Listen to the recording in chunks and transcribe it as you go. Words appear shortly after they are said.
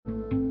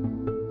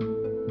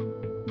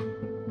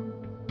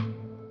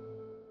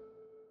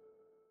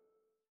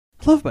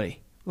Hello,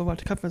 everybody. Welcome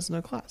to Conference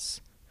No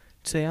Class.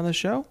 Today on the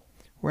show,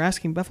 we're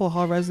asking Bethel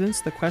Hall residents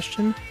the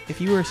question,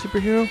 if you were a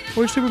superhero, what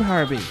would your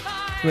superpower be?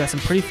 We got some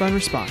pretty fun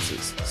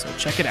responses, so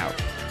check it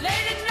out.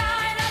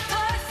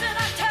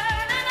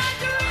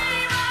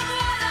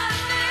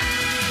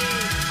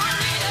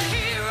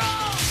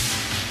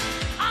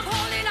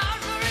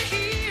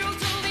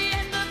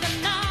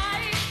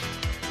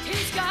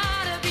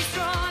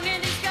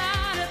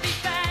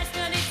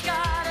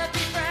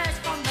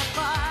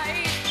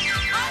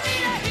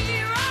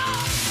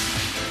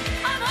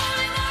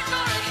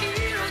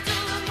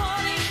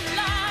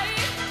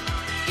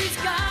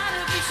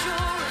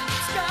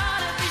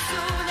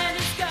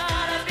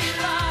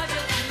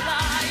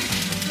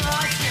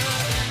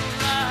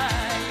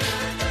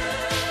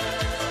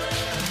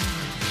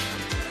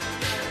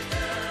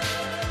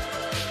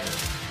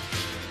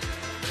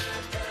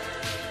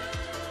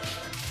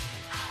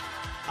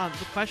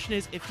 The question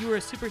is, if you were a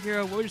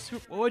superhero,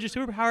 what would your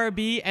superpower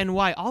be and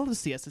why? All of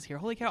CS is here.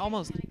 Holy cow,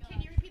 almost.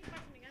 Can you repeat the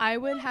question again? I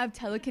would have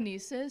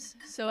telekinesis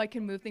so I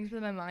can move things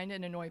with my mind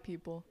and annoy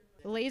people.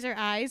 Laser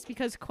eyes,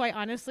 because quite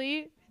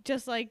honestly,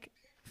 just like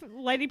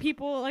lighting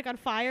people like on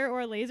fire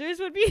or lasers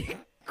would be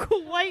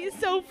quite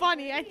so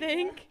funny, I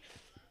think.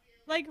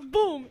 Like,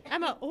 boom,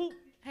 Emma, oh,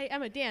 hey,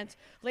 Emma, dance.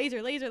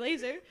 Laser, laser,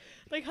 laser.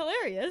 Like,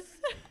 hilarious.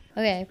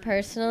 Okay,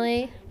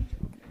 personally,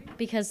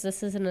 because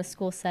this is in a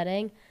school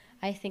setting,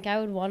 I think I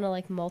would want to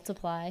like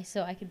multiply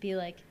so I could be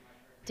like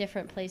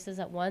different places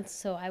at once,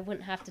 so I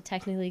wouldn't have to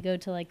technically go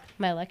to like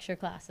my lecture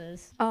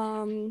classes.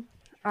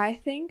 I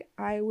think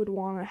I would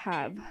want to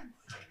have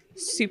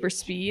super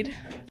speed,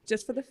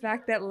 just for the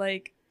fact that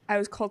like I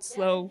was called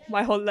slow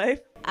my whole life.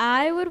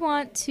 I would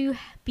want to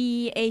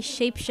be a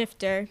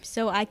shapeshifter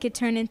so I could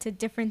turn into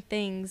different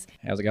things.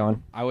 How's it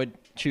going? I would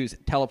choose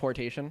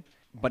teleportation,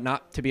 but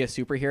not to be a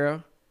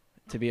superhero,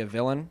 to be a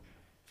villain.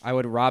 I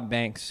would rob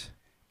banks,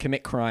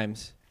 commit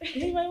crimes. I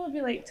think mine would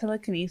be like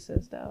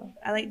telekinesis, though.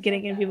 I like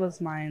getting in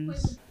people's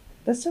minds.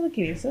 That's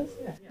telekinesis.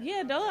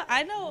 Yeah, no,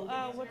 I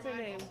know. What's her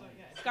name?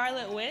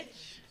 Scarlet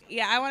Witch.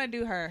 Yeah, I want to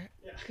do her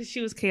because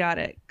she was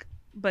chaotic,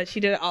 but she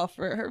did it all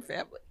for her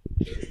family.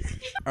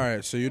 All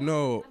right, so you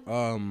know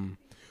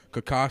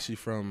Kakashi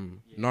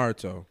from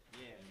Naruto,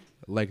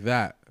 like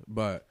that.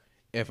 But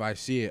if I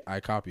see it, I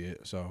copy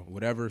it. So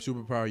whatever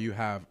superpower you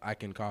have, I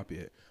can copy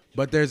it.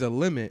 But there's a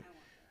limit.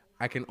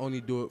 I can only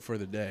do it for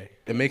the day.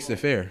 It makes it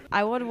fair.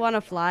 I would want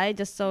to fly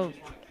just so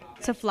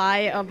to fly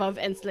above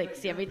and like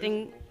see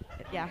everything.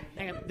 Yeah.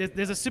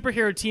 There's a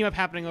superhero team up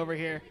happening over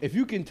here. If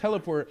you can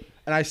teleport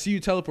and I see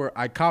you teleport,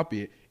 I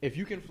copy it. If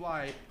you can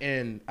fly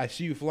and I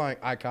see you flying,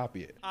 I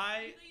copy it.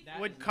 I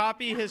would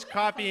copy his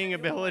copying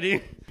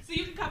ability. So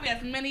you can copy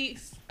as many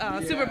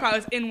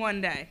superpowers in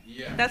one day.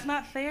 Yeah. That's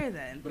not fair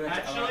then. But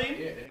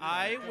actually,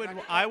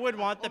 I would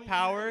want the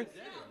power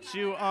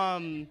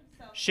to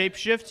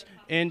shapeshift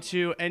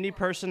into any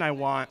person I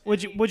want.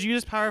 Would you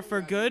use this power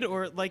for good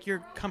or like your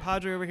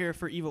compadre over here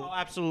for evil? Oh,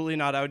 absolutely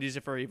not. I would use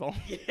it for evil.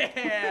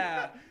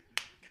 Yeah.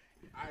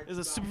 There's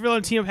a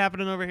supervillain team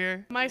happening over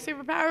here. My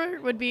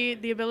superpower would be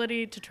the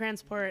ability to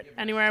transport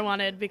anywhere I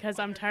wanted because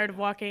I'm tired of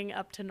walking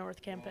up to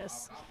North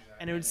Campus.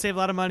 And it would save a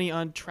lot of money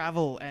on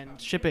travel and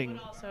shipping.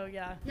 So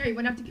yeah. Yeah, you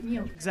wouldn't have to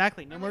commute.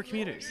 Exactly. No more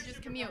commuters. You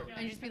just commute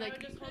and just be like,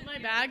 just hold my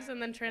bags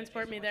and then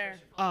transport me there.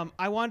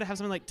 I wanted to have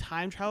something like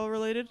time travel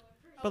related.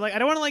 But, like, I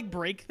don't want to, like,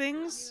 break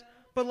things.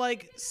 But,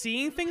 like,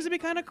 seeing things would be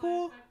kind of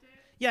cool.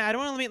 Yeah, I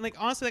don't want to, like,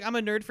 honestly, like, I'm a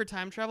nerd for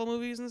time travel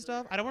movies and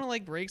stuff. I don't want to,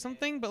 like, break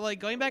something. But, like,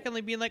 going back and,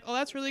 like, being like, oh,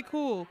 that's really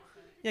cool.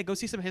 Yeah, go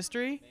see some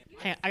history.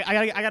 I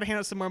got to hand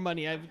out some more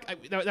money.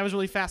 That was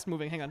really fast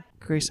moving. Hang on.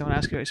 Grace, I want to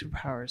ask you about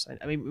superpowers.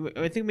 I mean,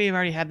 I think we've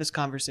already had this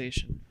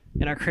conversation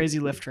in our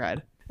crazy lift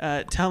ride.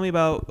 Tell me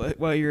about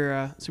what your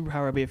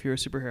superpower would be if you were a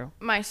superhero.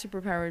 my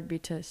superpower would be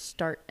to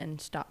start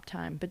and stop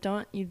time. But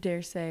don't you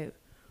dare say,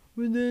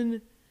 well,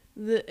 then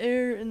the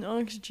air and the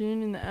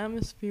oxygen in the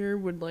atmosphere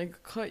would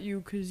like cut you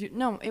because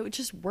no, it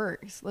just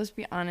works. Let's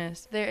be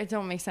honest. It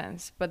don't make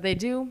sense, but they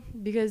do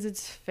because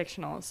it's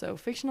fictional. So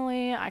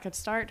fictionally, I could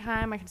start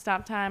time, I could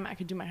stop time, I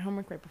could do my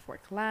homework right before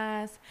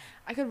class,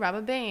 I could rob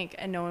a bank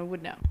and no one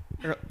would know.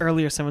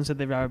 Earlier, someone said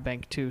they robbed a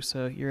bank too,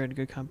 so you're in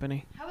good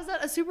company. How is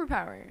that a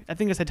superpower? I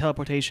think I said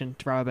teleportation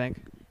to rob a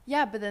bank.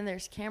 Yeah, but then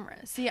there's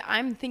cameras. See,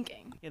 I'm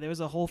thinking. Yeah, there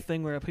was a whole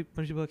thing where a bunch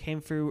of people came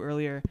through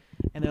earlier,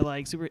 and they're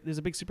like, there's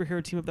a big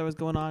superhero team up that was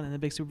going on, and a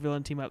big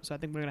supervillain team up. So I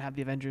think we're gonna have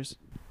the Avengers.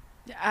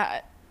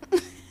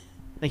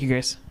 Thank you,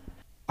 Grace.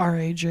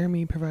 R.A.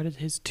 Jeremy provided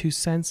his 2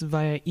 cents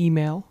via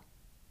email,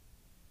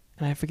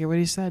 and I forget what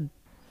he said.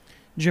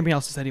 Jeremy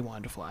also said he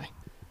wanted to fly.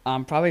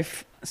 Probably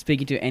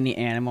speaking to any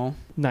animal.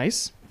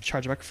 Nice.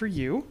 Chargeback for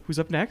you. Who's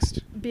up next?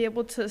 Be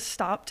able to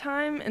stop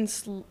time and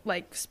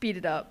speed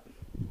it up.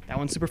 That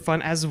one's super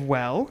fun as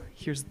well.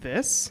 Here's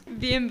this.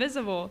 Be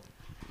invisible.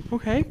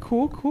 Okay,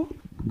 cool.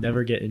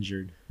 Never get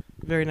injured.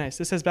 Very nice.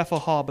 This says Bethel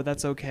Hall, but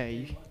that's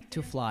okay.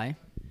 To fly.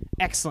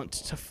 Excellent.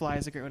 To fly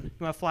is a great one. You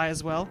want to fly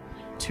as well?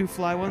 2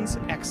 fly ones?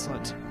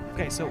 Excellent.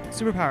 Okay, so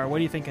superpower, what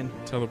are you thinking?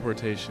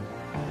 Teleportation.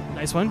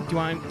 Nice one. Do you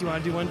want to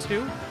do one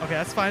too? Okay,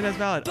 that's fine. That's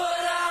valid.